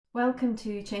Welcome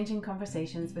to Changing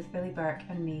Conversations with Billy Burke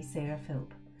and me, Sarah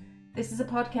Philp. This is a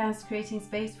podcast creating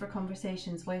space for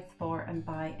conversations with, for and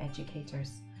by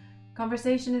educators.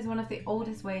 Conversation is one of the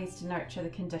oldest ways to nurture the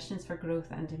conditions for growth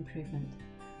and improvement.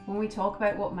 When we talk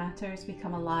about what matters, we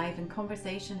come alive, and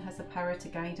conversation has the power to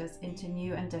guide us into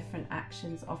new and different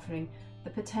actions, offering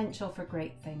the potential for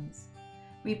great things.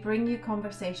 We bring you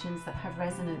conversations that have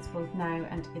resonance both now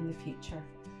and in the future.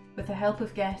 With the help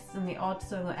of guests and the odd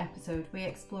solo episode, we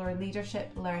explore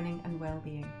leadership, learning and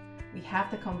well-being. We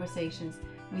have the conversations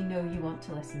we know you want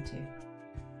to listen to.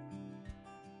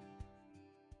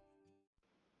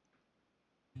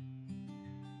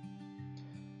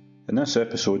 In this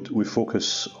episode, we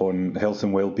focus on health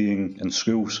and well-being in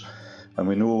schools, and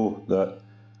we know that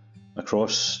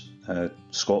across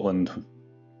Scotland,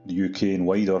 the UK and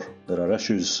wider, there are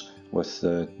issues with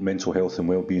the mental health and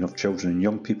well-being of children and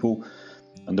young people,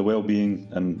 and the well-being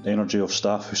and energy of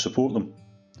staff who support them.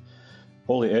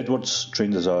 Hollie Edwards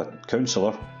trained as a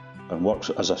counsellor and works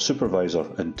as a supervisor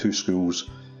in 2 schools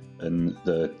in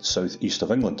the south east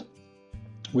of England.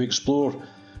 We explore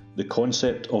the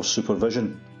concept of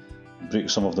supervision, break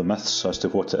some of the myths as to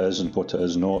what it is and what it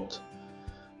is not,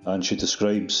 and she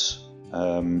describes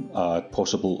a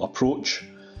possible approach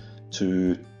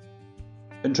to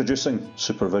introducing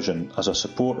supervision as a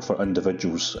support for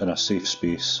individuals in a safe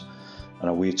space and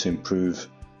a way to improve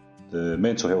the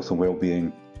mental health and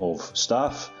well-being of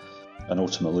staff and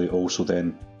ultimately also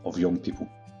then of young people.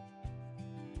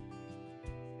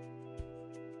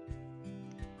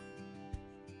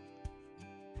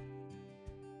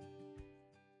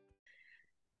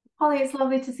 Hollie, it's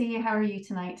lovely to see you. How are you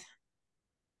tonight?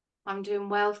 I'm doing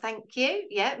well, thank you.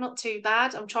 Yeah, not too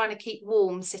bad. I'm trying to keep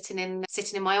warm sitting in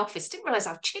my office. Didn't realise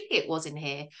how chilly it was in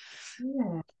here.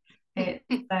 Yeah.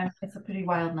 It's a pretty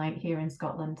wild night here in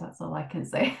Scotland, that's all I can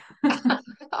say.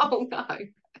 Oh no.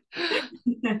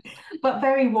 But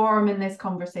very warm in this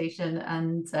conversation,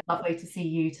 and lovely to see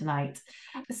you tonight.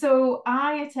 So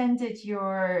I attended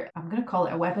I'm going to call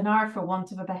it a webinar for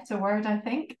want of a better word, I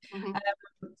think.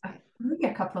 Maybe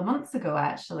a couple of months ago,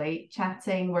 actually,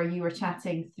 where you were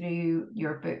chatting through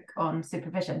your book on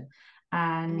supervision,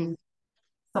 and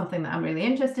something that I'm really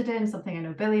interested in, something I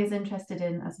know Billy is interested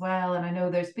in as well. And I know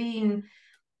there's been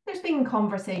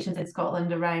conversations in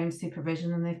Scotland around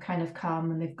supervision, and they've kind of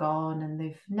come and they've gone, and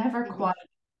they've never quite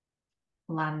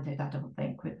landed, I don't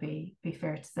think would be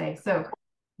fair to say. So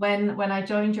when I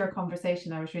joined your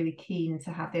conversation, I was really keen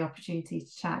to have the opportunity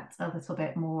to chat a little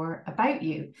bit more about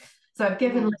you. So I've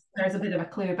given listeners a bit of a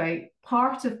clue about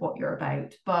part of what you're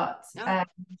about, but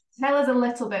tell us a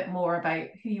little bit more about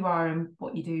who you are and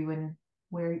what you do and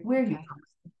where you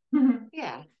come.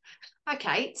 Yeah.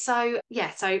 Okay, so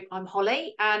I'm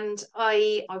Hollie, and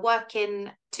I work in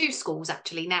 2 schools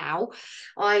actually now.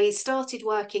 I started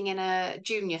working in a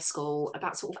junior school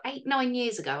about sort of 8-9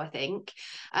 years ago, I think.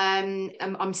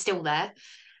 I'm still there,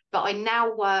 but I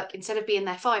now work, instead of being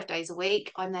there 5 days a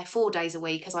week, I'm there 4 days a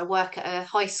week, as I work at a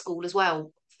high school as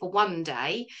well for 1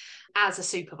 day as a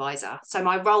supervisor. So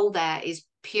my role there is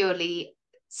purely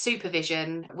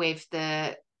supervision with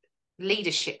the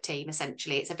leadership team.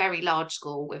 Essentially, it's a very large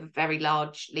school with a very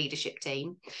large leadership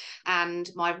team, and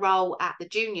my role at the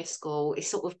junior school is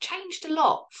sort of changed a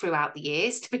lot throughout the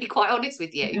years, to be quite honest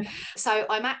with you. So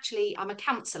I'm a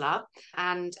counsellor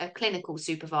and a clinical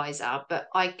supervisor, but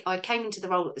I came into the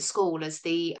role at the school as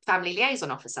the family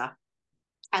liaison officer,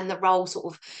 and the role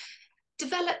sort of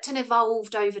developed and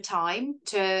evolved over time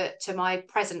to my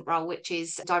present role, which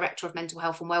is Director of Mental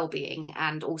Health and Wellbeing,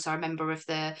 and also a member of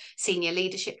the senior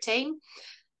leadership team.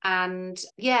 And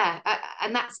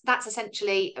and that's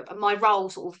essentially my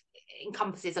role. Sort of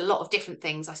encompasses a lot of different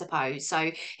things, I suppose. So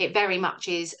it very much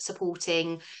is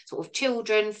supporting sort of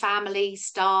children, family,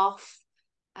 staff,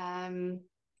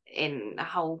 in a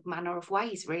whole manner of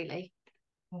ways, really.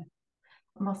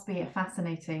 Must be a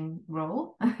fascinating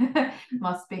role.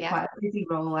 Must be quite a busy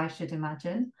role, I should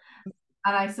imagine.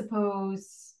 And I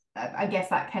suppose, I guess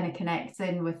that kind of connects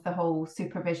in with the whole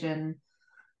supervision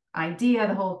idea,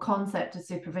 the whole concept of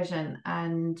supervision.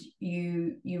 And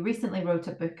you recently wrote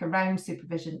a book around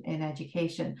supervision in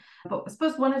education. But I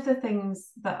suppose one of the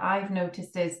things that I've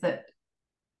noticed is that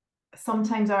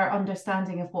sometimes our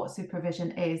understanding of what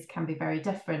supervision is can be very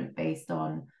different based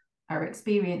on our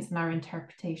experience and our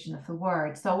interpretation of the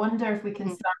word. So I wonder if we can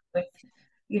start with,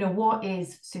 what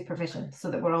is supervision,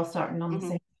 so that we're all starting on the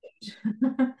same page.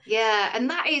 Yeah, and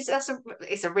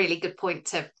it's a really good point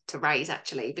to raise,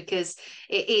 actually, because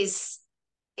it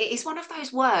it is one of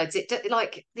those words.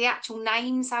 Like the actual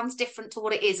name sounds different to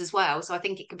what it is as well. So I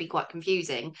think it can be quite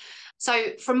confusing.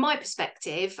 So from my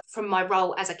perspective, from my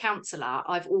role as a counsellor,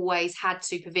 I've always had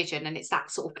supervision, and it's that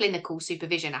sort of clinical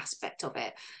supervision aspect of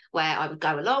it, where I would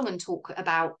go along and talk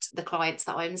about the clients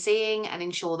that I'm seeing and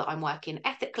ensure that I'm working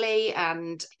ethically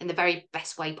and in the very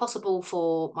best way possible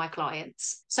for my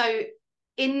clients. So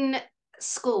in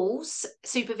schools,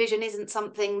 supervision isn't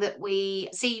something that we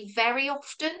see very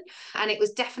often, and it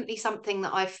was definitely something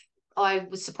that I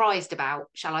was surprised about,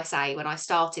 shall I say, when I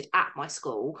started at my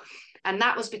school. And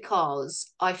that was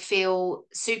because I feel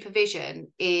supervision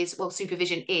is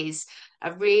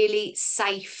a really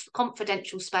safe,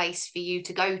 confidential space for you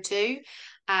to go to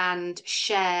and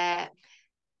share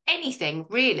anything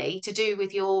really to do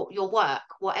with your work,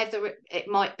 whatever it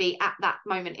might be at that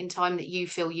moment in time that you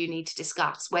feel you need to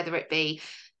discuss, whether it be,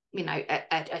 you know,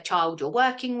 a child you're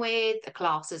working with, a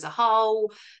class as a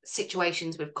whole,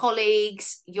 situations with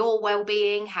colleagues, your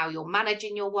well-being, how you're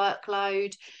managing your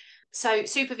workload. So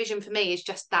supervision for me is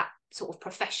just that sort of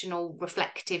professional,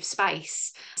 reflective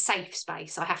space, safe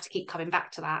space. I have to keep coming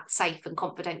back to that safe and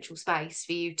confidential space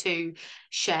for you to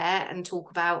share and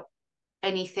talk about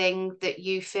anything that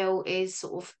you feel is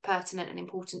sort of pertinent and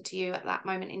important to you at that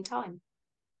moment in time.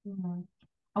 Mm-hmm.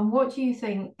 And what do you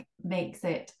think makes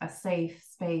it a safe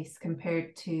space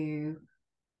compared to,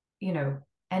 you know,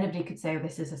 anybody could say, oh,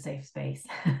 this is a safe space.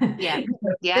 Yeah.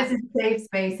 This is a safe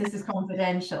space, this is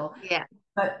confidential. Yeah.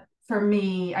 But for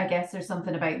me, I guess there's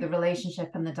something about the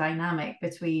relationship and the dynamic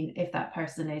between if that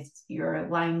person is your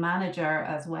line manager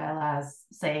as well as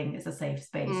saying it's a safe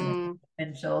space and it's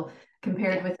confidential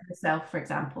compared with yourself, for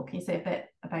example. Can you say a bit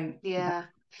about that?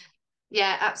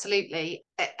 Yeah, absolutely.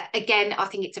 Again, I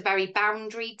think it's a very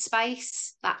boundaried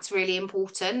space. That's really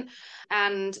important.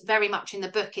 And very much in the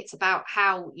book, it's about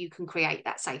how you can create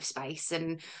that safe space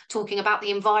and talking about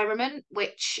the environment,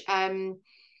 which can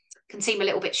seem a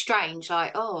little bit strange,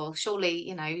 like, oh, surely,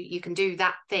 you know, you can do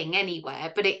that thing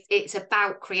anywhere. But it's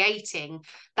about creating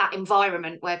that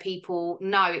environment where people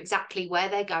know exactly where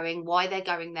they're going, why they're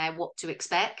going there, what to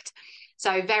expect.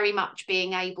 So very much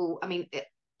being able, I mean,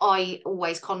 I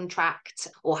always contract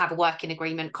or have a working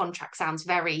agreement. Contract sounds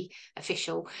very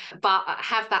official, but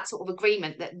have that sort of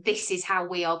agreement that this is how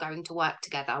we are going to work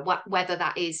together, whether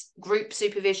that is group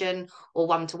supervision or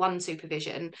one-to-one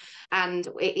supervision. And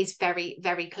it is very,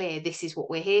 very clear this is what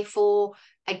we're here for.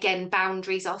 Again,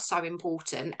 boundaries are so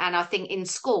important. And I think in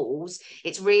schools,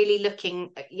 it's really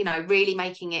looking, you know, really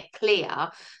making it clear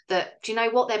that, do you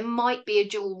know what, there might be a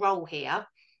dual role here.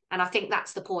 And I think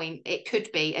that's the point. It could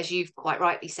be, as you've quite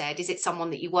rightly said, is it someone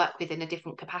that you work with in a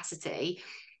different capacity?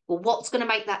 Well, what's going to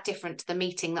make that different to the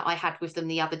meeting that I had with them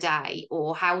the other day?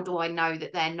 Or how do I know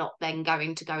that they're not then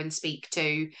going to go and speak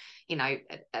to, you know,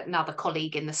 another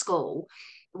colleague in the school,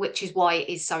 which is why it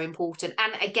is so important.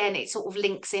 And again, it sort of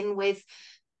links in with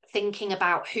thinking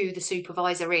about who the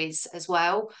supervisor is as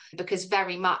well, because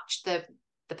very much the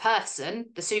person,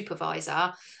 the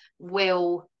supervisor,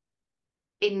 will,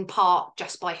 in part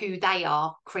just by who they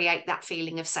are, create that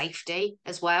feeling of safety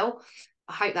as well.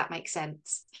 I hope that makes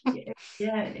sense.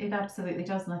 Yeah, it absolutely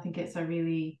does. And I think it's a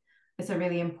really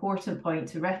important point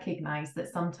to recognize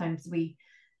that sometimes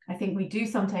I think we do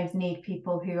sometimes need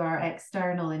people who are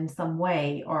external in some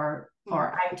way or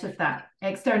out of that,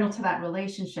 external to that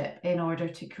relationship in order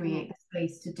to create the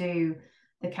space to do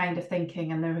the kind of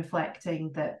thinking and the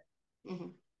reflecting that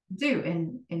do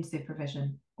in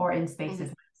supervision or in spaces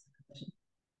like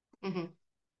supervision.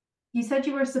 You said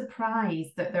you were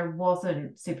surprised that there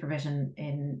wasn't supervision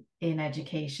in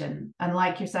education. And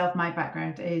like yourself, my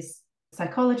background is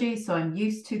psychology, so I'm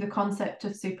used to the concept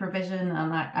of supervision,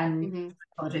 and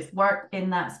psychologists work in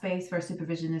that space where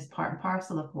supervision is part and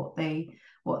parcel of what they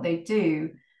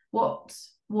do. What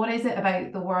is it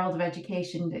about the world of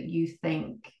education that you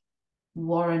think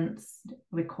warrants,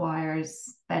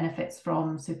 requires, benefits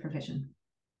from supervision?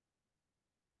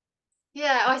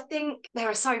 Yeah, I think there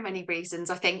are so many reasons,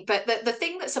 I think, but the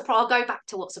thing that I'll go back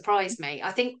to what surprised me.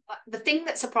 I think the thing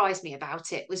that surprised me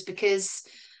about it was because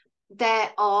there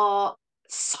are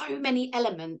so many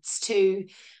elements to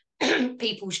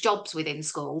people's jobs within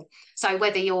school. So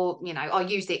whether you're, you know, I'll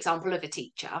use the example of a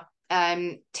teacher.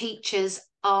 Teachers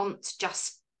aren't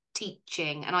just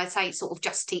teaching, and I say sort of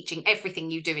just teaching.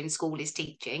 Everything you do in school is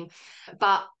teaching,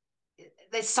 but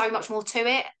there's so much more to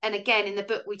it. And again, in the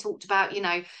book, we talked about, you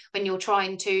know, when you're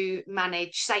trying to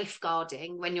manage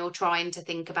safeguarding, when you're trying to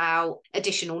think about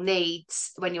additional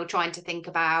needs, when you're trying to think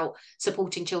about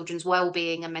supporting children's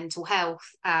well-being and mental health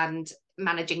and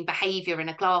managing behaviour in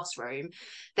a classroom,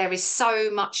 there is so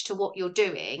much to what you're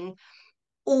doing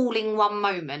all in one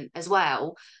moment as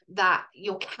well, that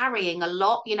you're carrying a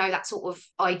lot, you know, that sort of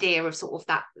idea of sort of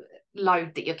that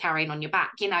load that you're carrying on your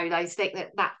back, you know,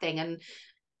 that thing. And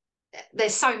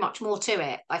there's so much more to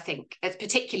it, I think,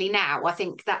 particularly now. I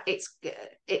think that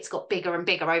it's got bigger and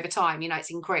bigger over time, you know, it's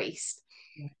increased.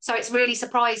 Yeah. So it's really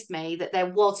surprised me that there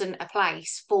wasn't a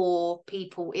place for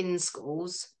people in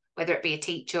schools, whether it be a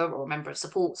teacher or a member of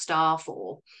support staff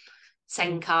or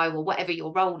Senko or whatever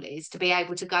your role is, to be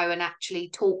able to go and actually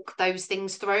talk those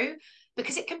things through,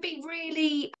 because it can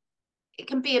be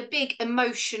a big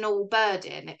emotional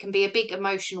burden. It can be a big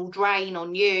emotional drain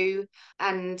on you.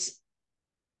 And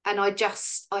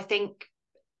I think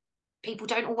people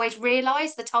don't always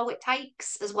realise the toll it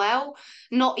takes as well,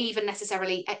 not even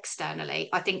necessarily externally.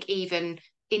 I think even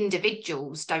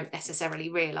individuals don't necessarily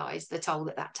realise the toll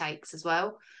that takes as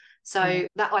well. So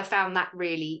that I found that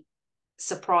really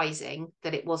surprising,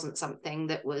 that it wasn't something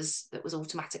that was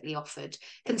automatically offered,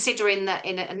 considering that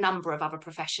in a number of other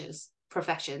professions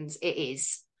it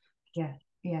is.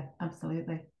 Yeah,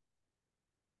 absolutely.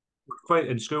 Quite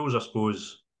in schools, I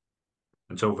suppose,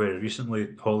 until very recently,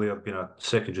 Hollie, I've been a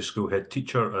secondary school head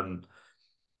teacher, and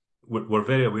we're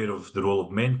very aware of the role of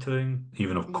mentoring,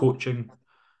 even of coaching.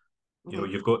 You know,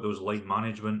 you've got those line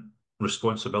management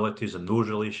responsibilities and those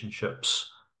relationships.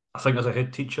 I think as a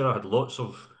head teacher, I had lots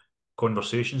of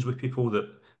conversations with people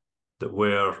that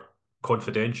were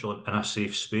confidential in a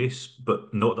safe space,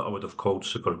 but not that I would have called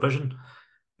supervision,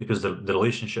 because the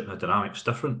relationship and the dynamic's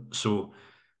different. So,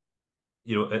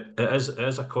 you know, it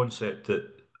is a concept that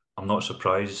I'm not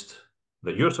surprised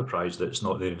that you're surprised that it's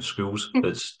not there in schools.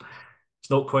 It's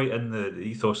not quite in the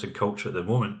ethos and culture at the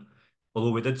moment.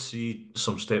 Although we did see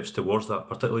some steps towards that,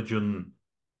 particularly during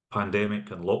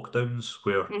pandemic and lockdowns,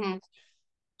 where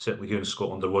certainly here in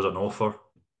Scotland there was an offer.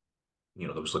 You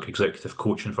know, there was like executive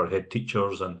coaching for head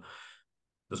teachers, and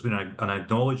there's been an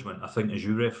acknowledgement, I think, as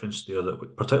you referenced there,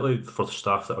 that particularly for the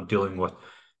staff that are dealing with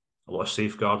a lot of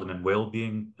safeguarding and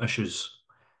well-being issues,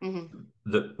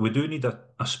 that we do need a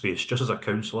space, just as a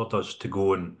counsellor does, to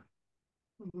go and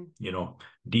you know,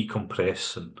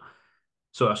 decompress. And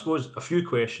so I suppose a few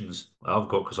questions I've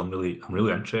got, because I'm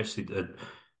really interested in,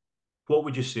 what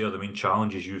would you say are the main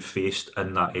challenges you've faced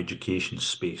in that education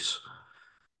space?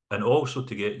 And also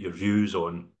to get your views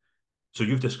on, so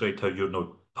you've described how you're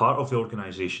now part of the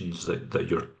organisations that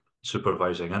you're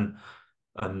supervising in,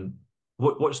 and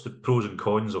what's the pros and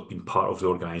cons of being part of the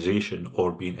organisation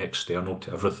or being external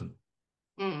to everything?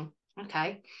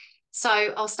 Okay. So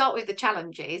I'll start with the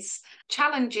challenges.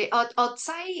 I'd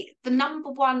say the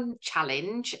number one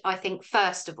challenge, I think,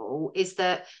 first of all, is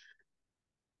that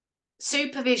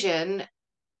supervision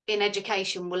in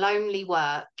education will only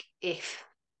work if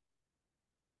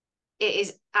it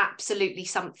is absolutely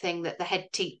something that the head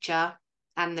teacher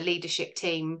and the leadership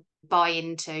team buy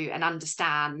into and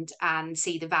understand and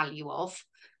see the value of.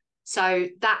 So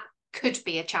that could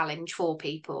be a challenge for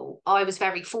people. I was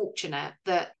very fortunate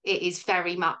that it is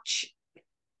very much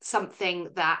something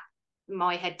that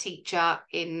my head teacher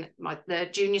in the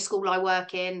junior school I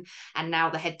work in, and now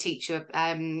the head teacher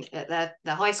at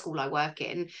the high school I work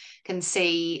in, can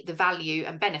see the value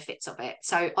and benefits of it.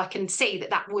 So I can see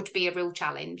that would be a real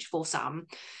challenge for some.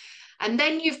 And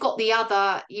then you've got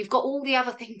all the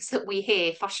other things that we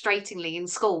hear frustratingly in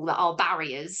school that are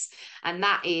barriers, and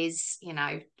that is, you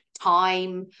know,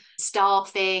 time,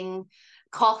 staffing,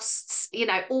 costs, you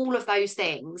know, all of those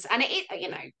things. And it, you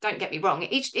know, don't get me wrong,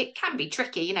 it can be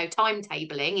tricky. You know,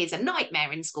 timetabling is a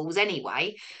nightmare in schools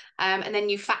anyway, and then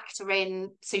you factor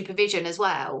in supervision as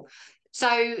well.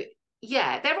 So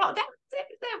yeah, there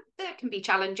can be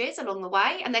challenges along the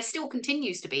way, and there still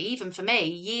continues to be, even for me,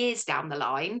 years down the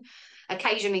line.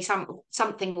 Occasionally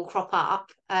something will crop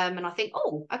up, and I think,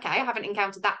 oh, okay, I haven't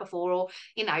encountered that before, or,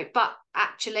 you know, but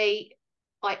actually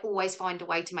I always find a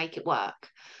way to make it work.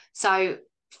 So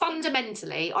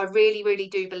fundamentally, I really, really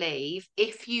do believe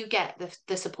if you get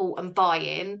the support and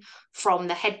buy-in from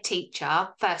the head teacher,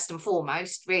 first and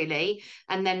foremost, really,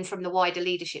 and then from the wider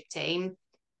leadership team,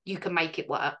 you can make it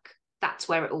work. That's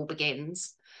where it all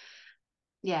begins.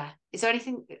 Yeah. Is there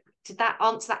anything, did that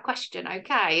answer that question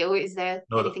okay? Or is there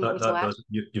anything you need to add? Does.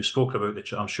 You spoke about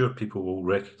I'm sure people will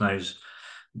recognise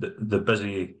the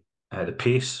busy, the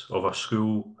pace of a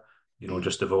school, you know,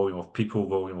 just the volume of people,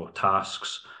 volume of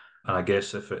tasks. And I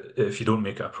guess if you don't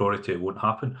make it a priority, it won't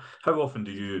happen. How often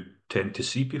do you tend to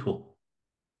see people?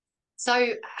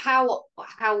 So how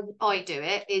I do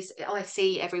it is I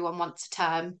see everyone once a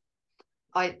term.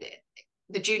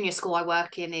 The junior school I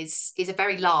work in is a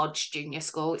very large junior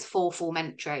school. It's 4 form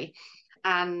entry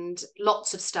and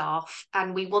lots of staff.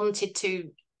 And we wanted to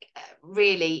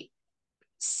really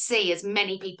see as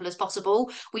many people as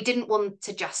possible. We didn't want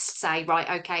to just say,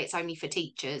 right, okay, it's only for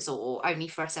teachers or only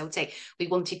for SLT. We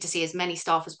wanted to see as many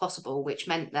staff as possible, which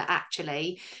meant that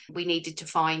actually we needed to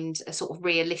find a sort of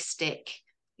realistic,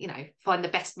 find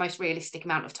the most realistic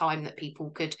amount of time that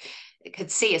people could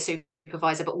see a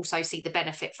supervisor, but also see the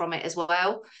benefit from it as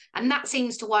well. And that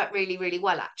seems to work really, really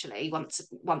well, actually,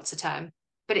 once a term.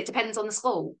 But it depends on the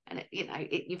school, and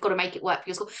you've got to make it work for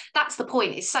your school. That's the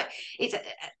point. It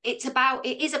is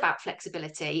about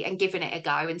flexibility and giving it a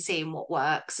go and seeing what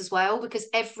works as well, because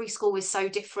every school is so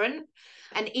different.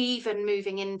 And even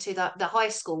moving into the high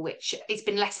school, which it's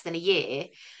been less than a year,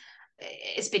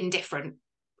 it's been different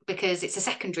because it's a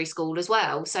secondary school as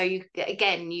well. So you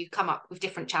come up with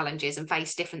different challenges and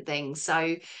face different things.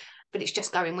 So, but it's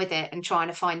just going with it and trying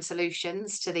to find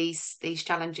solutions to these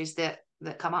challenges that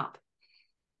come up.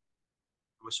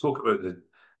 We spoke about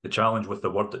the challenge with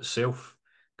the word itself,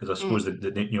 because I suppose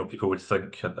that people would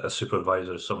think a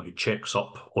supervisor is someone who checks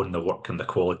up on the work and the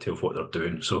quality of what they're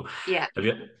doing. So yeah,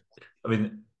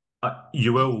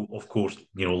 you will, of course,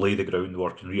 lay the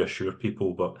groundwork and reassure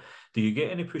people, but do you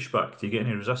get any pushback? Do you get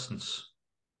any resistance?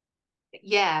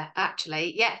 Yeah,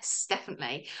 actually, yes,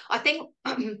 definitely. I think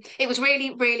it was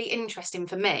really, really interesting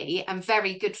for me and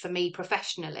very good for me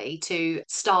professionally to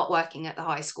start working at the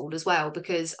high school as well,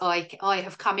 because I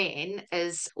have come in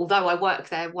as, although I work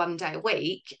there 1 day a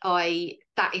week,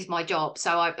 that is my job.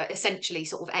 So I'm essentially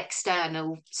sort of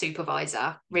external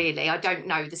supervisor, really. I don't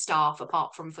know the staff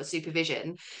apart from for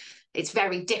supervision. It's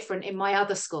very different in my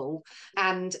other school,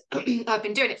 and I've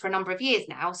been doing it for a number of years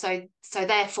now, so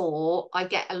therefore I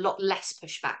get a lot less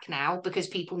pushback now because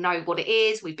people know what it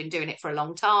is. We've been doing it for a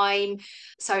long time,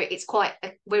 so it's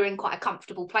we're in quite a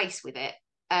comfortable place with it.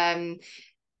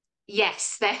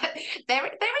 Yes, there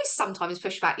is sometimes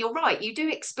pushback. You're right. You do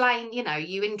explain,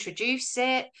 you introduce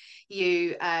it,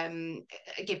 you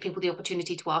give people the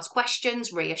opportunity to ask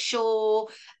questions, reassure,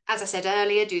 as I said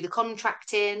earlier, do the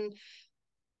contracting.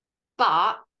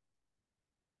 But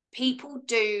people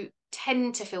do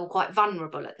tend to feel quite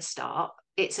vulnerable at the start.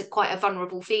 It's quite a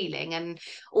vulnerable feeling. And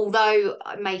although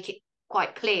I make it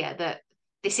quite clear that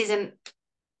this isn't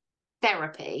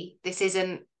therapy, this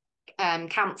isn't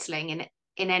counselling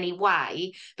in any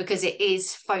way, because it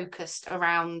is focused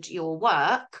around your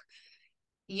work,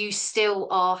 you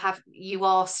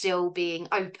are still being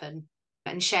open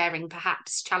and sharing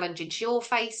perhaps challenges you're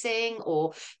facing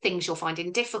or things you're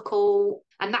finding difficult,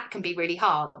 and that can be really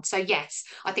hard. So yes,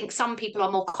 I think some people are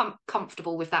more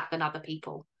comfortable with that than other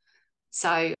people.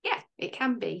 So yeah, it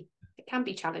can be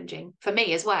challenging for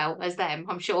me as well as them,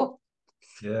 I'm sure.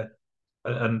 Yeah,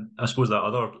 and I suppose that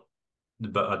other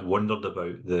bit I'd wondered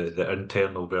about, the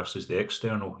internal versus the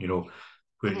external,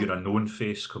 where you're a known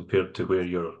face compared to where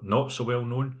you're not so well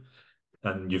known,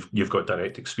 and you've got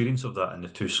direct experience of that in the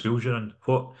two schools you're in.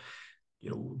 What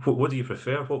do you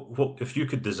prefer? What if you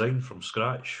could design from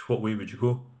scratch, what way would you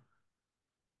go?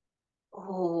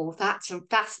 Oh, that's a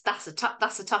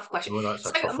tough question. Oh, that's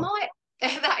a tough one.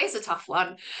 That is a tough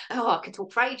one. Oh, I could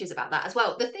talk for ages about that as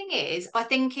well. The thing is, I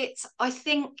think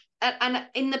and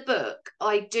in the book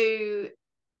I do,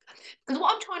 because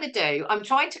what I'm trying to do, I'm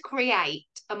trying to create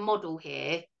a model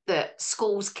here that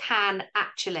schools can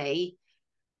actually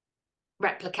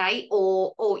replicate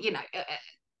or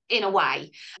in a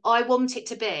way. I want it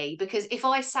to be, because if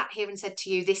I sat here and said to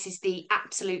you this is the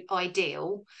absolute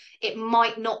ideal, it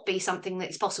might not be something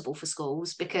that's possible for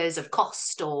schools because of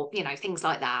cost or things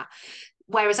like that.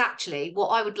 Whereas actually what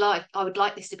I would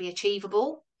like this to be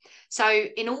achievable. So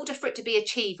in order for it to be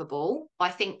achievable, I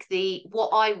think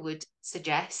what I would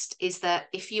suggest is that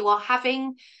if you are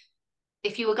going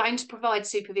to provide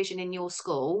supervision in your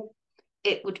school,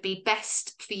 it would be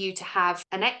best for you to have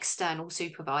an external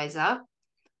supervisor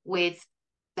with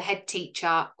the head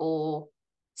teacher or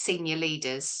senior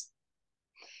leaders.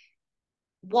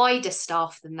 Wider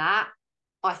staff than that,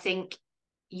 I think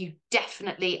you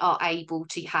definitely are able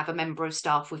to have a member of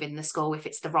staff within the school if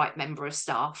it's the right member of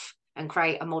staff, and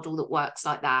create a model that works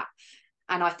like that.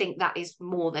 And I think that is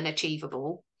more than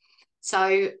achievable.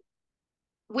 So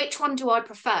which one do I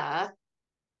prefer?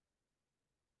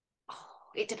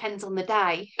 It depends on the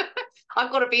day.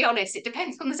 I've got to be honest, it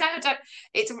depends on the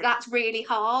day. That's really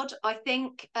hard. I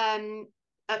think a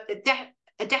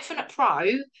definite pro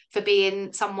for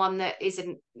being someone that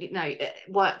isn't,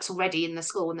 works already in the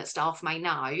school and that staff may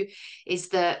know, is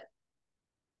that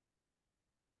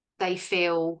they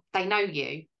feel they know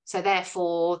you. So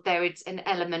therefore there is an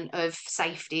element of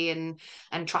safety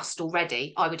and trust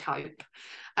already, I would hope.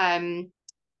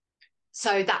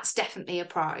 So that's definitely a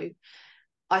pro.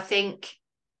 I think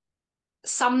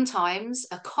sometimes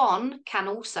a con can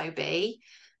also be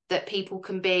that people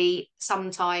can be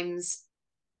sometimes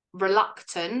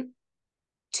reluctant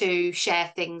to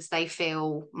share things they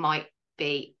feel might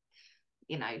be,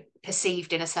 you know,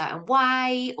 perceived in a certain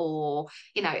way, or,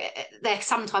 you know, there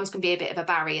sometimes can be a bit of a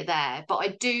barrier there. But I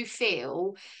do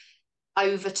feel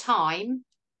over time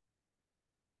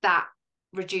that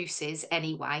reduces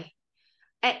anyway.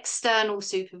 External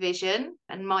supervision,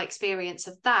 and my experience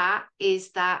of that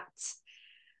is that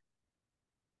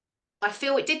I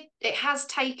feel it has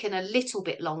taken a little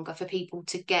bit longer for people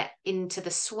to get into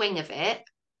the swing of it,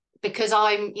 because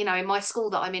I'm, you know, in my school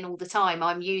that I'm in all the time,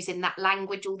 I'm using that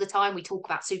language all the time. We talk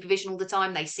about supervision all the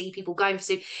time. They see people going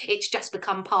for it's just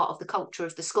become part of the culture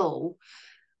of the school.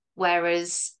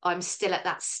 Whereas I'm still at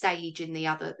that stage in the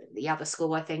other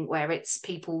school, I think, where it's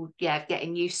people,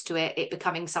 getting used to it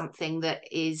becoming something that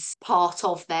is part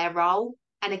of their role.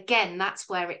 And again, that's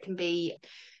where it can be,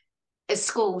 as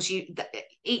schools,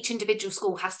 each individual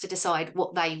school has to decide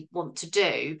what they want to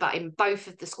do. But in both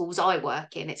of the schools I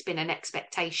work in, it's been an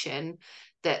expectation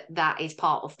that is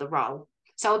part of the role.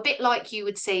 So a bit like you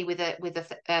would see with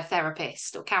a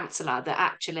therapist or counsellor, that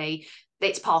actually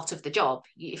it's part of the job.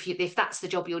 If that's the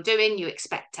job you're doing, you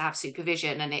expect to have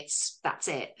supervision, and that's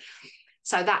it.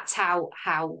 So that's how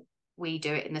we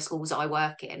do it in the schools I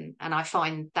work in, and I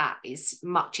find that is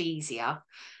much easier.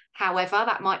 However,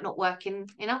 that might not work in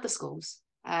other schools.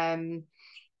 Fascinating.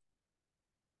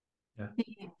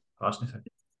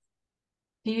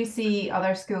 Do you see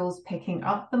other schools picking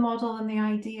up the model and the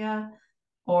idea,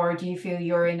 or do you feel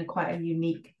you're in quite a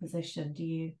unique position? Do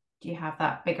you have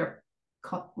that bigger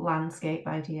landscape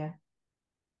idea?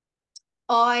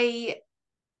 I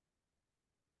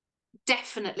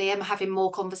definitely am having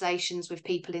more conversations with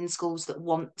people in schools that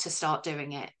want to start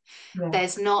doing it. Yeah.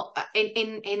 There's not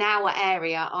in our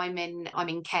area. I'm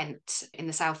in Kent in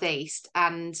the southeast,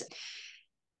 and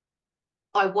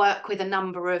I work with a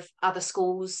number of other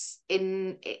schools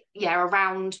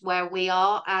around where we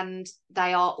are, and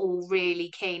they are all really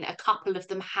keen. A couple of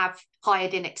them have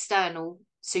hired in external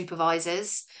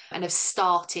supervisors and have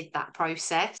started that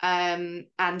process, and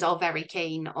are very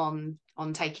keen on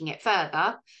taking it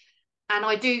further. And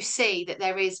I do see that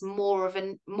there is more of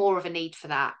a need for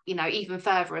that. You know, even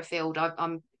further afield,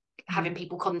 I'm having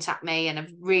people contact me and are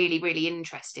really, really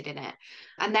interested in it.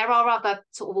 And there are other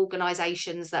sort of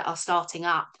organisations that are starting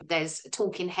up. There's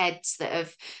Talking Heads that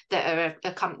are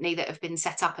a company that have been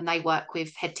set up, and they work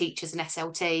with head teachers and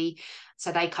SLT.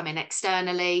 So they come in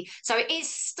externally. So it is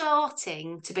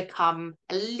starting to become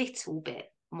a little bit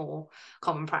more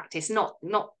common practice. Not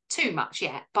too much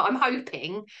yet, but I'm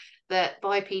hoping that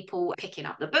by people picking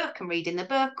up the book and reading the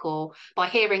book, or by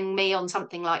hearing me on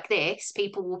something like this,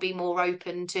 people will be more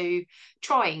open to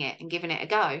trying it and giving it a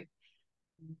go.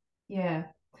 Yeah.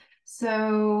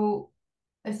 So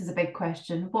this is a big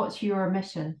question. What's your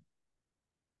mission?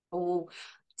 Oh,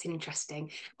 it's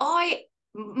interesting.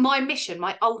 My mission,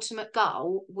 my ultimate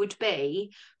goal would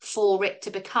be for it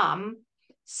to become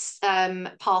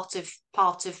part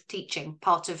of teaching,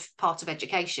 part of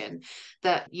education,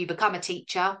 that you become a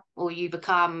teacher, or you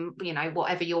become, you know,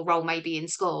 whatever your role may be in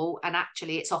school, and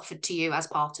actually it's offered to you as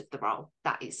part of the role.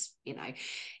 That is, you know,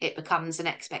 it becomes an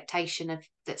expectation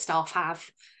that staff have.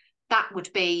 That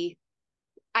would be,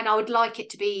 and I would like it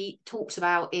to be talked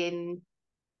about in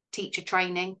teacher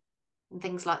training and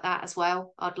things like that as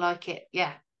well. I'd like it,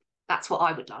 that's what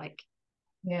I would like.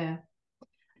 Yeah.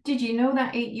 Did you know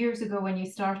that 8 years ago when you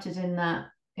started in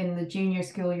the junior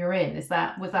school you're in? Was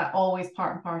that always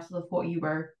part and parcel of what you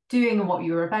were doing and what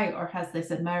you were about, or has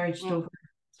this emerged over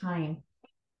time?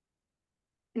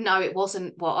 No, it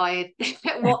wasn't what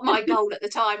my goal at the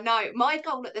time. No, my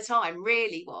goal at the time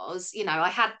really was, you know, I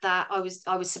had that. I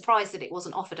was surprised that it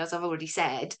wasn't offered, as I've already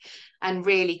said, and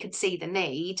really could see the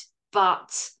need.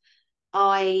 But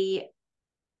I,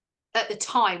 at the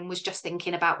time, was just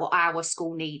thinking about what our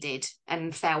school needed,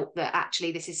 and felt that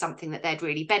actually this is something that they'd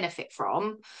really benefit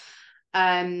from.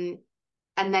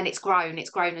 And then it's grown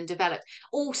and developed.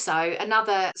 Also,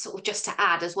 another sort of, just to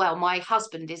add as well, my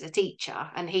husband is a teacher,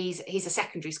 and he's a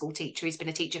secondary school teacher. He's been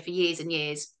a teacher for years and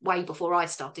years, way before I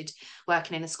started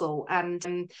working in a school. And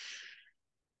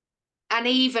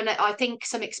even I think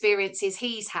some experiences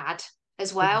he's had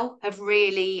as well have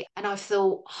really, and I've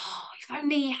thought, oh, if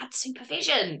only he had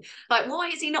supervision. Like, why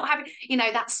is he not having, you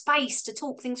know, that space to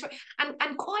talk things through?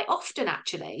 And quite often,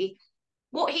 actually,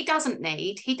 what he doesn't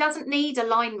need a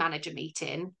line manager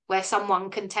meeting where someone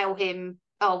can tell him,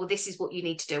 oh, well, this is what you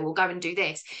need to do, or go and do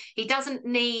this. He doesn't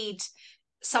need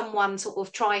someone sort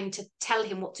of trying to tell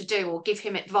him what to do, or give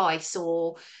him advice,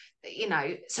 or, you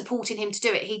know, supporting him to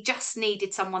do it. He just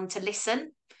needed someone to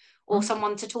listen, or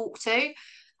someone to talk to.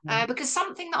 Because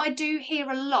something that I do hear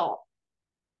a lot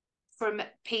from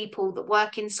people that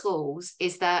work in schools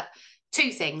is that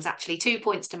two things, actually, 2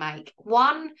 points to make.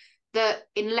 One, that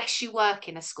unless you work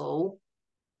in a school,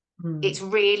 it's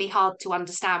really hard to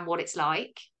understand what it's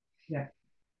like. Yeah.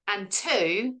 And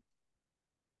two,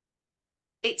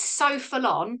 it's so full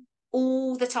on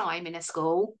all the time in a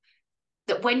school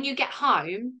that when you get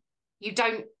home, you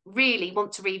don't really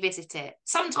want to revisit it.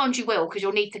 Sometimes you will, because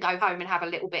you'll need to go home and have a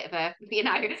little bit of a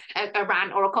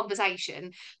rant or a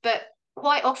conversation. But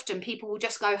quite often people will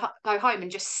just go home and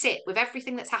just sit with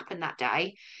everything that's happened that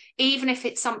day, even if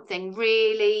it's something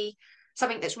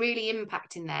that's really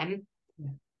impacting them.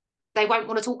 They won't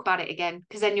want to talk about it again,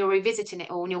 because then you're revisiting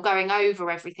it all and you're going over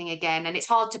everything again, and it's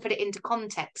hard to put it into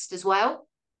context as well.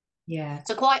 Yeah.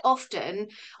 So quite often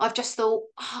I've just thought,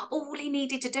 all he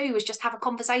needed to do was just have a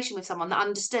conversation with someone that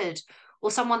understood,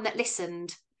 or someone that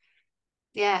listened.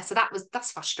 Yeah, so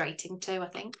that's frustrating too, I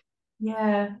think.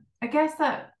 Yeah, I guess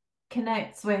that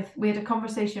connects with, we had a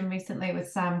conversation recently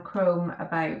with Sam Crome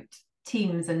about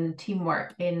teams and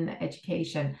teamwork in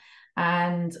education.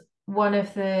 And one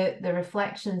of the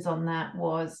reflections on that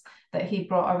was that he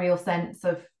brought a real sense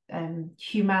of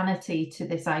humanity to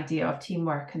this idea of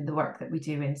teamwork and the work that we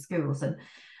do in schools. And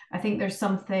I think there's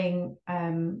something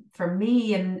for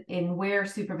me in where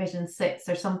supervision sits,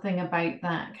 there's something about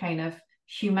that kind of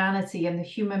humanity and the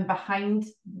human behind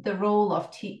the role of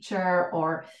teacher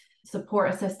or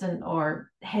support assistant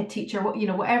or head teacher,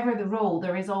 whatever the role,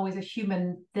 there is always a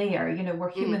human there.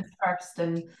 We're humans first,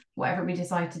 and whatever we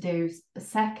decide to do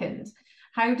second.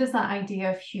 How does that idea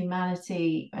of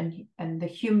humanity and the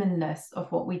humanness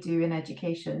of what we do in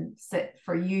education sit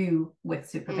for you with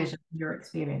supervision, your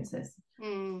experiences?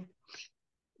 Yeah,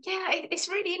 it's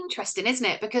really interesting, isn't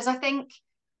it? Because I think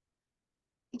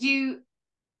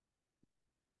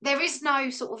there is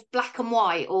no sort of black and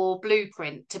white or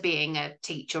blueprint to being a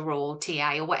teacher or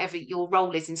TA or whatever your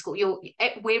role is in school.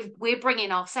 We're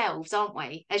bringing ourselves, aren't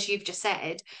we? As you've just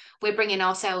said, we're bringing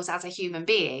ourselves as a human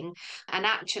being, and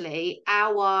actually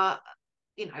our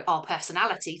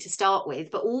personality to start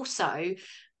with, but also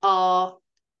our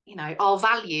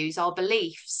values, our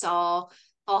beliefs, our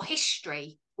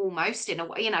history, almost in a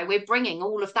way. We're bringing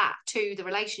all of that to the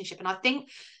relationship, and I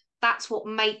think that's what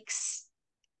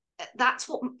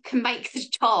can make the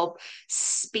job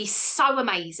be so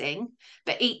amazing,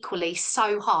 but equally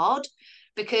so hard,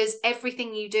 because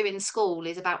everything you do in school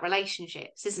is about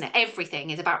relationships, isn't it? Everything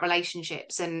is about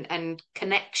relationships and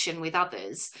connection with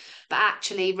others. But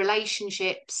actually,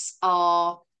 relationships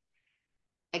are,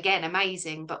 again,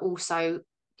 amazing, but also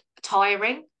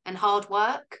tiring and hard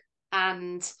work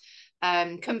and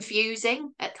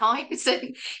confusing at times,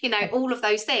 and all of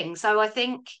those things. So I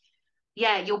think,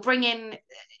 yeah, you're bringing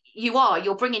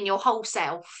your whole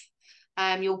self.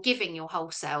 You're giving your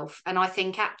whole self, and I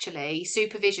think actually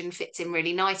supervision fits in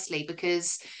really nicely,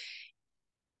 because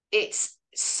it's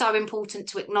so important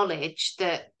to acknowledge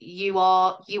that you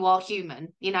are human.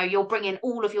 You're bringing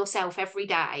all of yourself every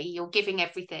day. You're giving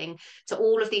everything to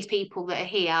all of these people that are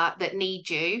here that need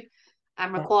you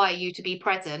and require you to be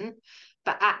present,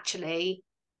 but actually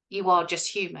you are just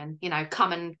human.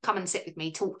 Come and sit with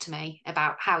me, talk to me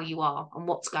about how you are and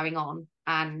what's going on.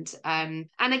 And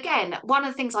again, one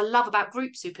of the things I love about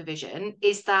group supervision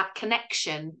is that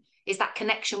connection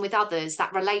with others,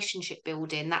 that relationship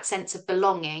building, that sense of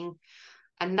belonging.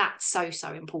 And that's so,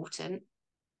 so important. And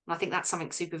I think that's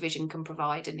something supervision can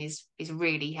provide, and is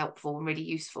really helpful and really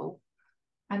useful.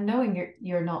 And knowing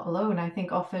you're not alone. I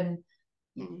think often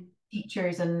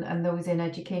teachers and those in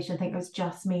education think it's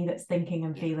just me that's thinking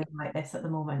and feeling like this at the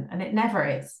moment. And it never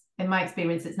is. In my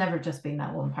experience, it's never just been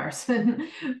that one person.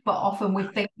 But often we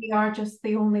think we are just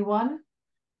the only one.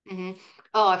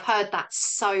 Oh, I've heard that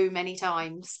so many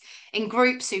times. In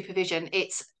group supervision,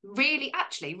 it's really,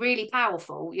 actually really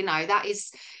powerful. That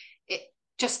is it,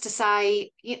 just to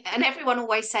say, and everyone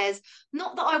always says,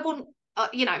 not that I want,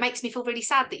 it makes me feel really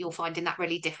sad that you're finding that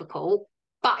really difficult,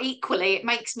 but equally it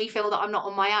makes me feel that I'm not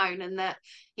on my own, and that,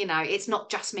 it's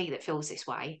not just me that feels this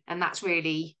way. And that's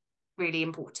really, really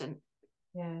important.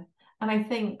 Yeah. And I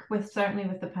think certainly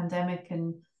with the pandemic,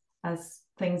 and as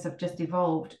things have just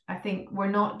evolved, I think we're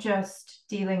not just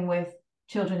dealing with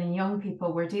children and young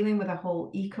people, we're dealing with a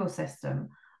whole ecosystem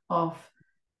of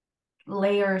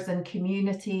layers and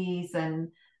communities, and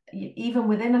even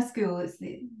within a school, it's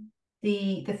the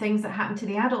things that happen to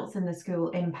the adults in the school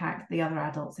impact the other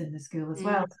adults in the school as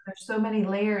well. So there's so many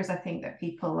layers, I think, that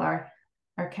people are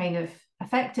kind of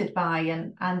affected by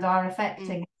and are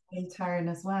affecting in turn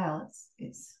as well.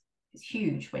 It's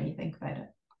huge when you think about it.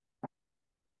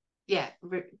 Yeah,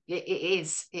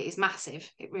 it is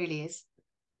massive. It really is.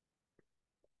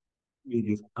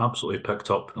 You've absolutely picked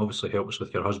up, obviously helps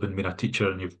with your husband being a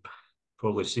teacher, and you've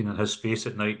probably seen in his face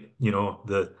at night,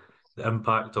 the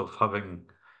impact of having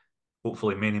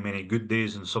hopefully many, many good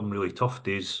days and some really tough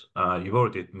days. You've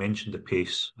already mentioned the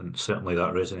pace, and certainly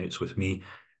that resonates with me.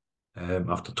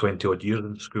 After 20 odd years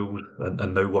in school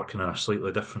and now working in a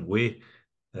slightly different way,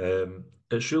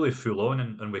 it's really full on,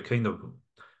 and we kind of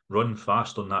run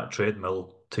fast on that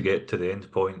treadmill to get to the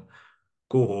end point,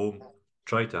 go home,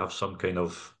 try to have some kind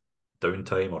of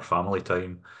downtime or family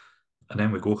time, and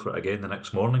then we go for it again the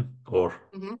next morning or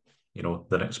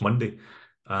the next Monday.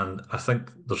 And I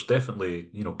think there's definitely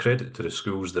credit to the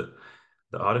schools that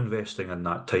are investing in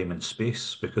that time and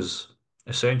space, because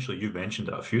essentially you mentioned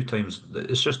it a few times, that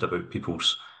it's just about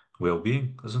people's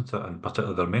well-being, isn't it? And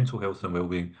particularly their mental health and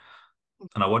well-being.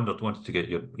 And I wanted to get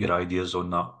your ideas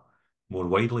on that more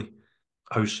widely.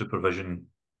 How supervision,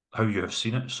 how you have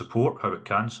seen it support, how it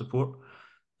can support,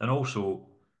 and also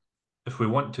if we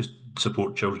want to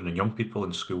support children and young people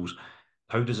in schools,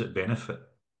 how does it benefit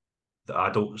the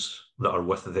adults that are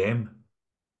with them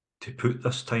to put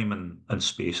this time and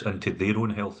space into their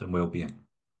own health and well-being?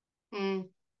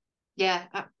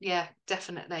 Yeah,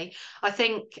 definitely. I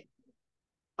think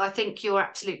you're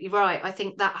absolutely right. I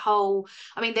think that whole,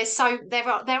 I mean,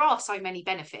 there are so many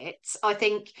benefits. I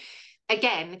think,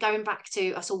 again, going back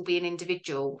to us all being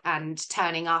individual and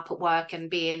turning up at work and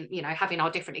being, having our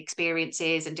different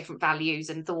experiences and different values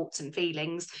and thoughts and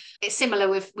feelings. It's similar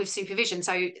with supervision.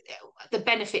 So the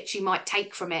benefits you might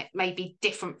take from it may be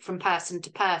different from person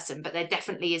to person, but there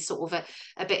definitely is sort of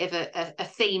a bit of a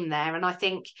theme there. And I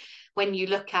think when you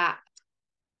look at,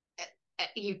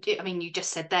 you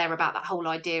just said there about that whole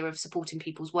idea of supporting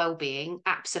people's well-being.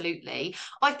 Absolutely.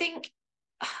 I think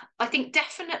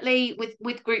definitely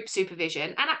with group supervision,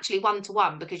 and actually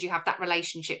one-to-one, because you have that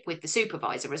relationship with the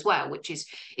supervisor as well, which is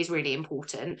really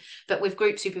important. But with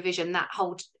group supervision, that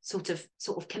whole sort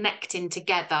of connecting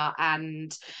together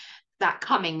and that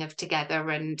coming of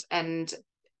together and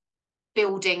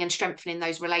building and strengthening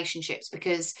those relationships,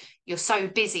 because you're so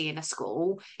busy in a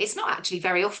school, it's not actually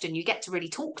very often you get to really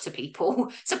talk to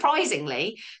people.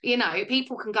 Surprisingly,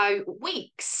 people can go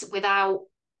weeks without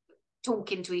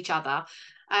talking to each other,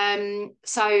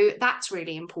 so that's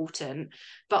really important.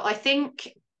 But I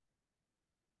think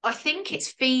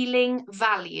it's feeling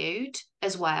valued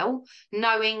as well,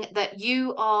 knowing that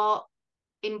you are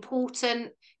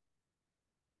important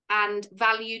and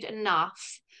valued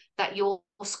enough that your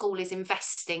school is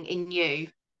investing in you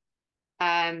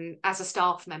as a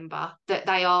staff member, that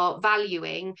they are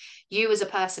valuing you as a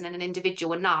person and an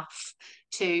individual enough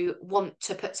to want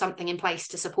to put something in place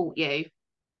to support you,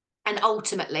 and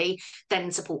ultimately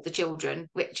then support the children,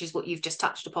 which is what you've just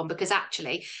touched upon. Because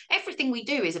actually everything we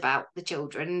do is about the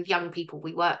children, young people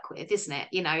we work with, isn't it?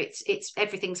 It's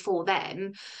everything's for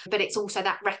them, but it's also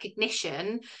that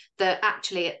recognition that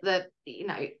actually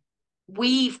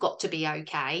we've got to be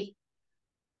okay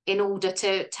in order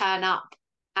to turn up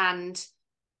and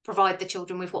provide the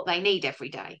children with what they need every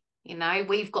day.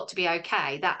 We've got to be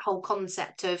okay. That whole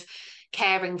concept of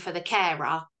caring for the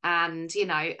carer, and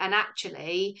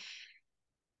actually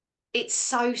it's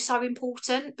so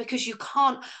important, because you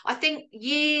can't, I think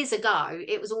years ago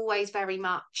it was always very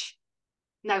much,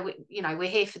 no, we're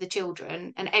here for the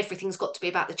children and everything's got to be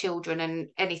about the children, and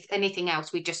anything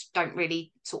else we just don't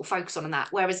really sort of focus on that.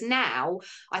 Whereas now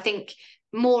I think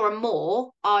more and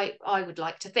more, I would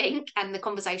like to think, and the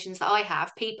conversations that I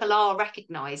have, people are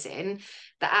recognizing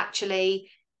that actually,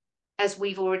 as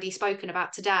we've already spoken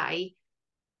about today,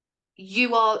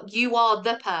 you are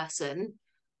the person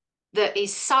that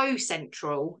is so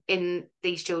central in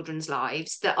these children's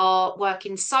lives, that are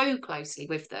working so closely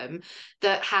with them,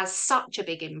 that has such a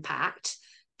big impact,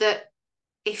 that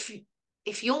if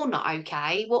you're not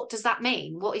okay, what does that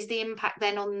mean? What is the impact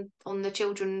then on the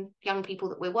children, young people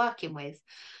that we're working with?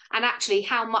 And actually,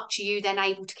 how much are you then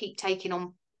able to keep taking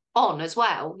on as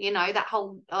well? That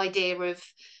whole idea of,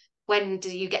 when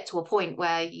do you get to a point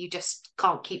where you just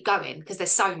can't keep going because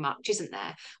there's so much, isn't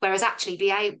there? Whereas actually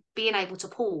being able to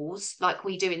pause, like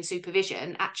we do in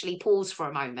supervision, actually pause for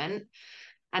a moment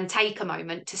and take a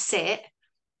moment to sit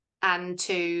and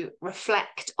to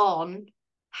reflect on,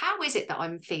 how is it that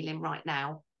I'm feeling right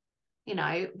now?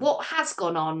 What has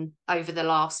gone on over the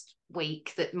last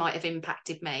week that might have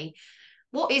impacted me?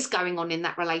 What is going on in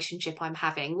that relationship I'm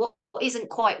having? What isn't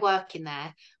quite working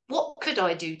there? What could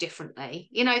I do differently?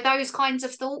 Those kinds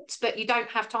of thoughts, but you don't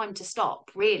have time to stop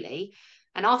really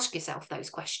and ask yourself those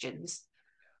questions.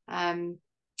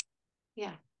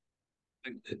 Yeah.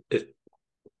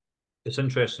 It's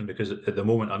interesting because at the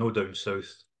moment, I know down south,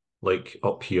 like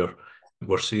up here,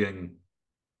 we're seeing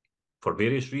for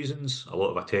various reasons, a lot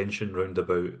of attention round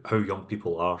about how young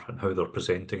people are and how they're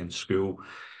presenting in school,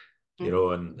 you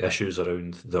know, and issues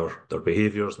around their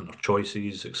behaviours and their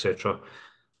choices, etc.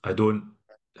 I don't,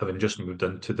 having just moved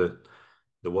into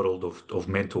the world of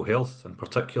mental health in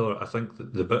particular, I think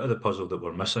that the bit of the puzzle that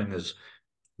we're missing is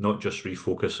not just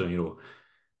refocusing, you know,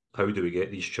 how do we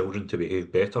get these children to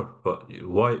behave better, but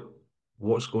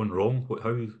what's going wrong?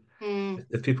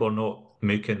 If people are not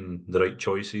making the right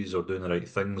choices or doing the right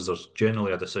things, there's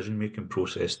generally a decision-making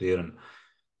process there, and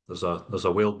there's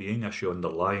a well-being issue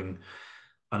underlying.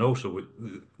 And also,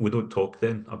 we don't talk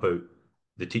then about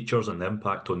the teachers and the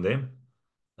impact on them,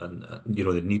 and you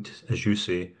know, the need, as you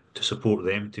say, to support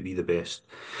them to be the best.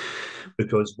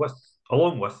 Because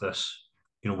along with this,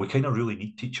 you know, we kind of really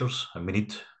need teachers and we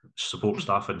need support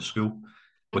staff in school.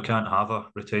 We can't have a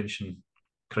retention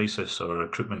crisis or a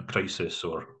recruitment crisis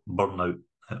or burnout.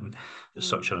 It's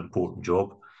such an important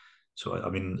job. So, I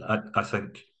mean, I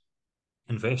think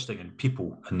investing in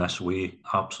people in this way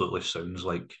absolutely sounds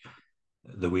like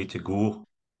the way to go.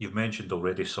 You've mentioned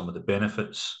already some of the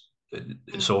benefits.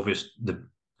 It's obvious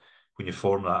when you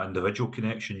form that individual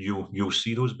connection, you'll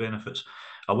see those benefits.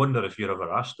 I wonder if you're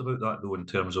ever asked about that, though, in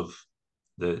terms of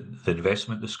the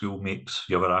investment the school makes.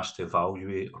 You ever asked to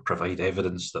evaluate or provide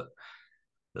evidence that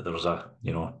there's a,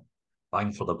 you know,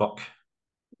 bang for the buck?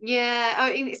 Yeah,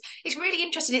 I mean, it's really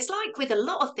interesting. It's like with a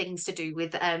lot of things to do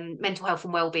with mental health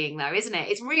and well-being, though, isn't it?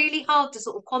 It's really hard to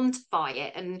sort of quantify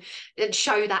it and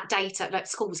show that data. Like,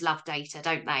 schools love data,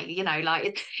 don't they? You know,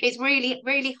 like it's really,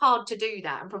 really hard to do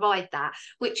that and provide that,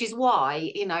 which is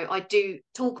why, you know, I do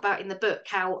talk about in the book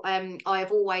how I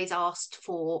have always asked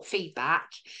for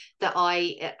feedback that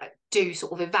I do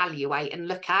sort of evaluate and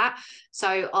look at.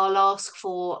 So I'll ask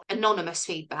for anonymous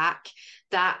feedback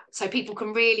so people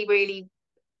can really, really,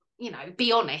 you know,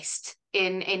 be honest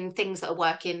in things that are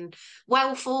working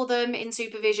well for them in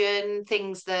supervision,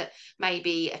 things that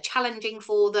maybe are challenging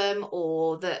for them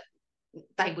or that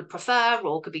they would prefer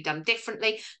or could be done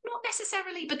differently, not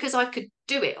necessarily because I could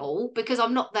do it all, because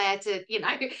I'm not there to, you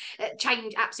know,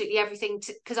 change absolutely everything,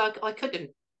 because I couldn't,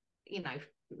 you know,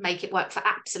 make it work for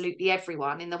absolutely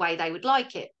everyone in the way they would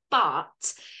like it, but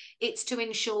it's to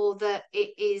ensure that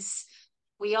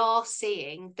we are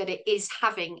seeing that it is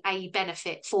having a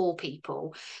benefit for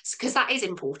people, because that is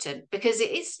important, because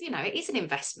it is, you know, it is an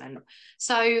investment.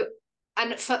 So,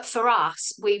 and for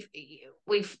us,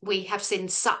 we have seen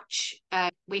such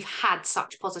we've had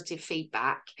such positive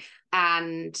feedback,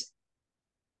 and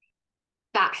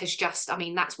that has just, I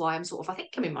mean, that's why I'm sort of, I think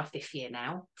I'm in my fifth year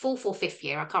now, fourth or fifth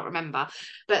year, I can't remember.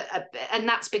 But, and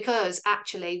that's because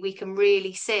actually we can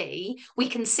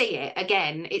see it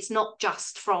again. It's not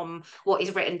just from what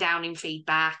is written down in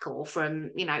feedback or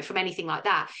from, you know, from anything like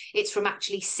that. It's from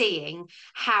actually seeing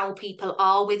how people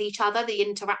are with each other, the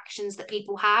interactions that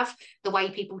people have, the way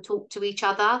people talk to each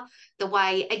other, the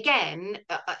way, again,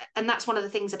 and that's one of the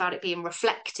things about it being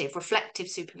reflective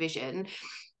supervision.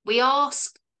 We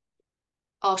ask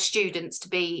our students to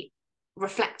be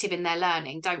reflective in their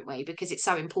learning, don't we? Because it's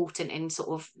so important in sort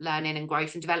of learning and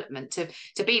growth and development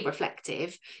to be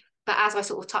reflective. But as I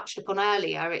sort of touched upon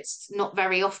earlier, it's not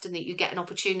very often that you get an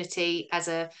opportunity as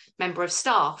a member of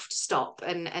staff to stop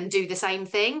and do the same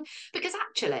thing, because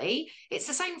actually it's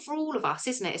the same for all of us,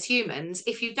 isn't it, as humans?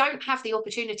 If you don't have the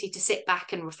opportunity to sit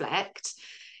back and reflect,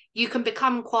 you can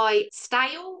become quite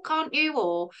stale, can't you?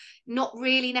 Or not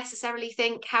really necessarily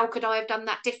think, how could I have done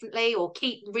that differently? Or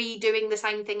keep redoing the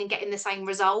same thing and getting the same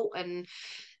result and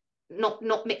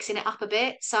not mixing it up a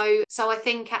bit. So I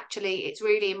think actually it's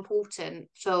really important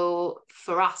for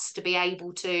us to be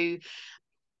able to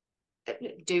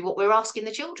do what we're asking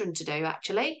the children to do,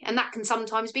 actually. And that can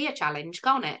sometimes be a challenge,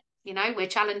 can't it? You know, we're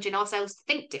challenging ourselves to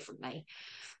think differently.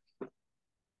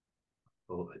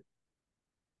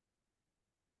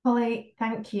 Hollie,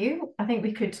 thank you. I think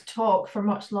we could talk for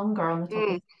much longer on the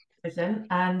topic of supervision,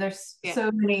 and there's so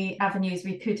many avenues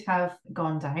we could have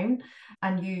gone down,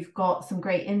 and you've got some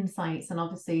great insights and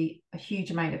obviously a huge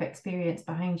amount of experience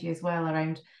behind you as well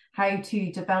around how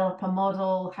to develop a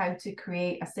model, how to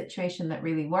create a situation that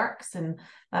really works, and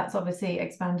that's obviously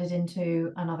expanded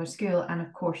into another school and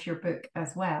of course your book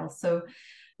as well. So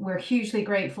we're hugely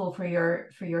grateful for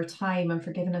your time and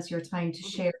for giving us your time to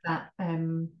share that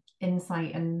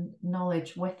insight and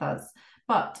knowledge with us.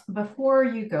 But before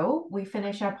you go, we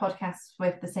finish our podcast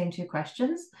with the same two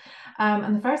questions.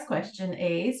 And the first question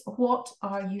is, what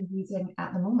are you reading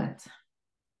at the moment?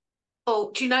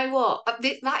 Oh, do you know what?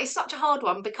 That is such a hard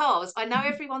one because I know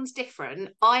everyone's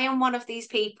different. I am one of these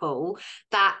people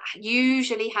that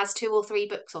usually has 2 or 3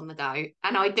 books on the go,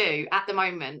 and I do at the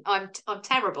moment. I'm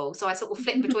terrible, so I sort of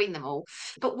flip between them all.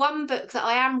 But one book that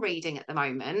I am reading at the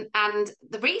moment, and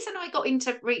the reason I got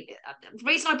into the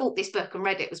reason I bought this book and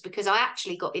read it was because I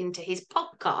actually got into his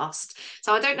podcast.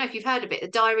 So I don't know if you've heard of it, The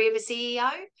Diary of a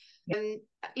CEO.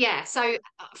 Yeah, so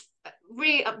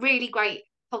really great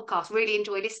podcast. Really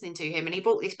enjoy listening to him, and he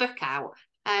brought this book out.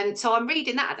 So I'm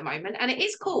reading that at the moment, and it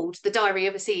is called The Diary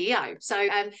of a CEO. So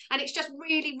and it's just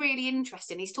really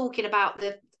interesting. He's talking about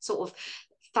the sort of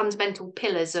fundamental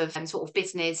pillars of sort of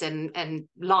business and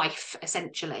life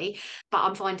essentially, but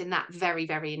I'm finding that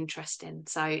very interesting.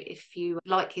 So if you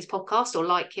like his podcast or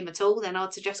like him at all, then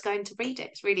I'd suggest going to read it.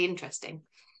 It's really interesting.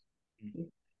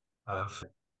 I've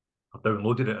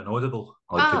downloaded it on Audible.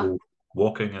 I like to go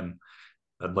walking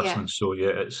and listening. So yeah,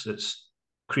 it's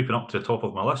creeping up to the top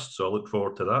of my list. So I look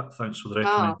forward to that. Thanks for the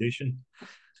recommendation.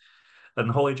 And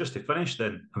Hollie, just to finish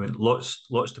then, I mean, lots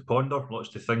to ponder, lots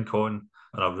to think on,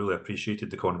 and I've really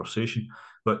appreciated the conversation.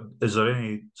 But is there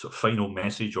any sort of final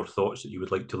message or thoughts that you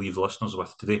would like to leave listeners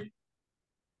with today?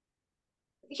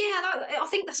 Yeah, I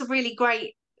think that's a really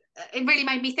great. It really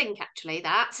made me think actually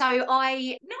that. So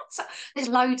there's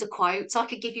loads of quotes. I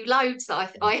could give you loads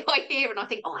that I hear and I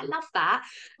think, oh, I love that.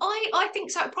 I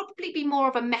think so. It'd probably be more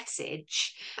of a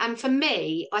message. And for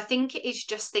me, I think it is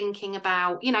just thinking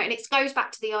about, and it goes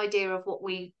back to the idea of what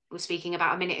we were speaking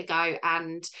about a minute ago,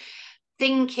 and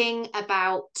thinking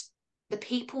about the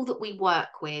people that we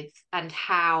work with and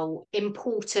how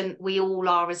important we all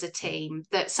are as a team.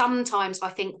 That sometimes I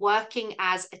think working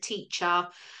as a teacher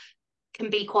can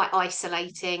be quite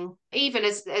isolating, even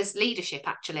as leadership,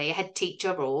 actually a head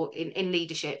teacher or in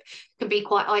leadership can be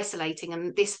quite isolating.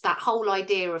 And that whole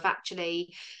idea of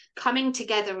actually coming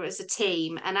together as a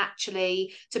team, and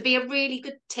actually to be a really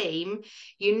good team,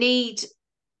 you need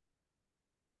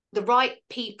the right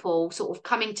people sort of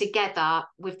coming together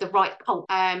with the right culture.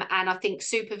 And I think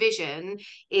supervision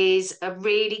is a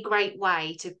really great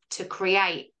way to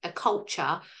create a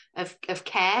culture of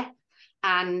care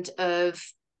and of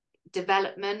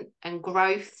development and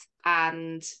growth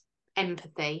and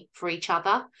empathy for each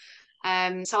other.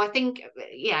 So I think,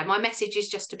 my message is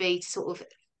just to sort of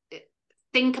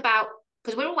think about,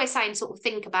 because we're always saying sort of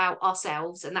think about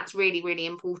ourselves, and that's really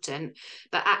important,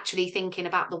 but actually thinking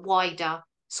about the wider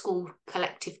school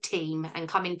collective team and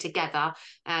coming together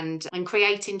and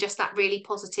creating just that really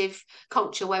positive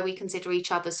culture where we consider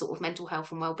each other's sort of mental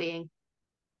health and well-being.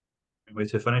 Good way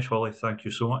to finish, Hollie. Thank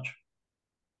you so much.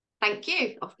 Thank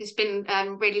you. It's been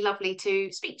really lovely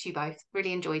to speak to you both.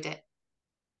 Really enjoyed it.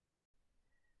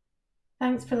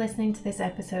 Thanks for listening to this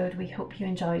episode. We hope you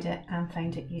enjoyed it and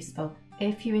found it useful.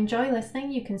 If you enjoy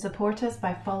listening, you can support us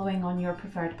by following on your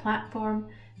preferred platform,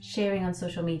 sharing on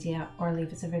social media, or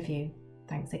leave us a review.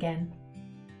 Thanks again.